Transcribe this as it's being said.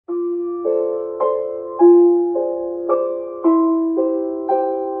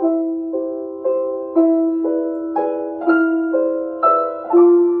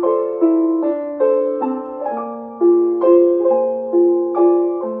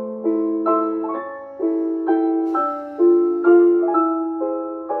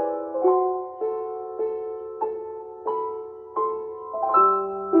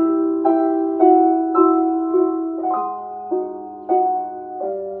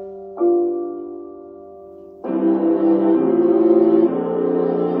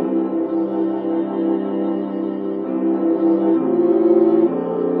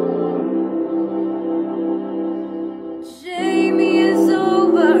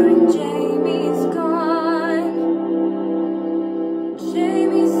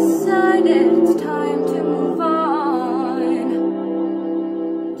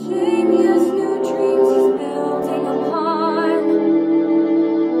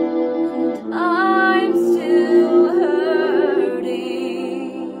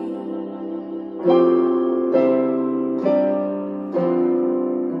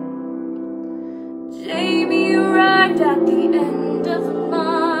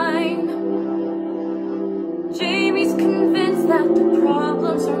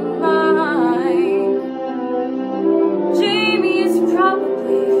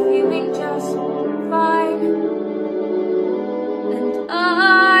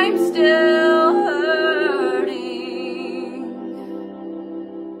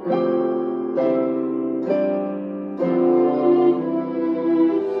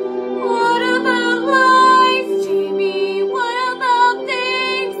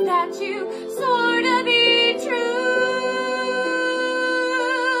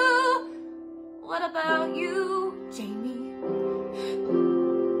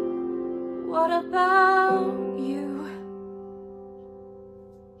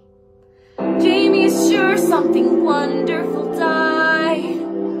something wonderful die.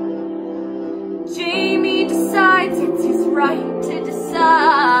 Jamie decides it's his right to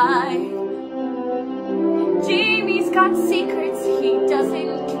decide. Jamie's got secrets he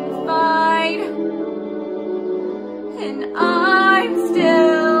doesn't confide, and I'm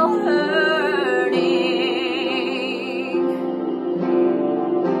still hurting.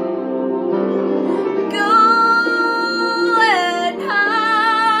 Go and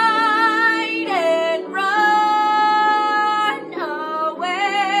hide and run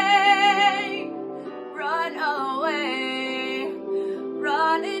away, run away,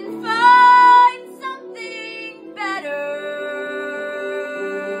 run and find something better.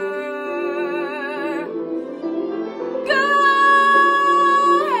 Go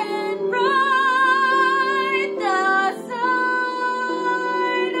and ride the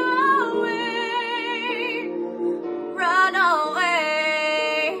sun away, run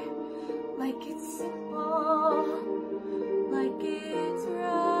away, like it's simple, like it's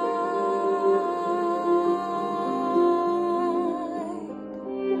right.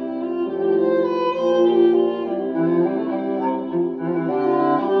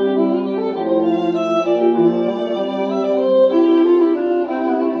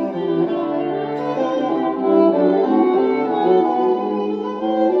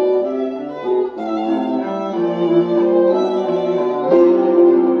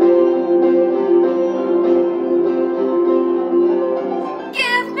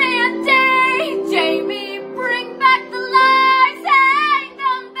 Give me a day, Jamie, bring back the lights, hang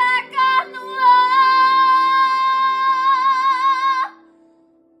them back on the wall.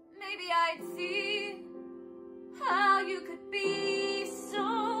 Maybe I'd see how you could be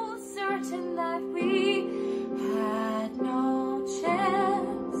so certain that we had no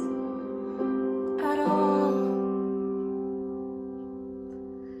chance at all.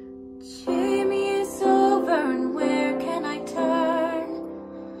 Jamie is over, and where can I turn?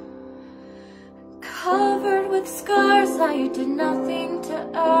 Covered with scars I did nothing to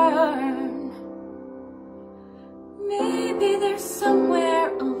earn. Maybe there's somewhere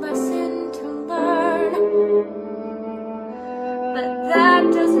a lesson to learn, but that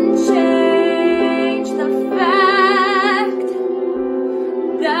doesn't change the fact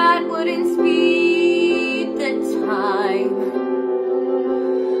that wouldn't speed the time.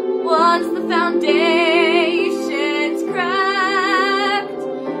 Once the foundation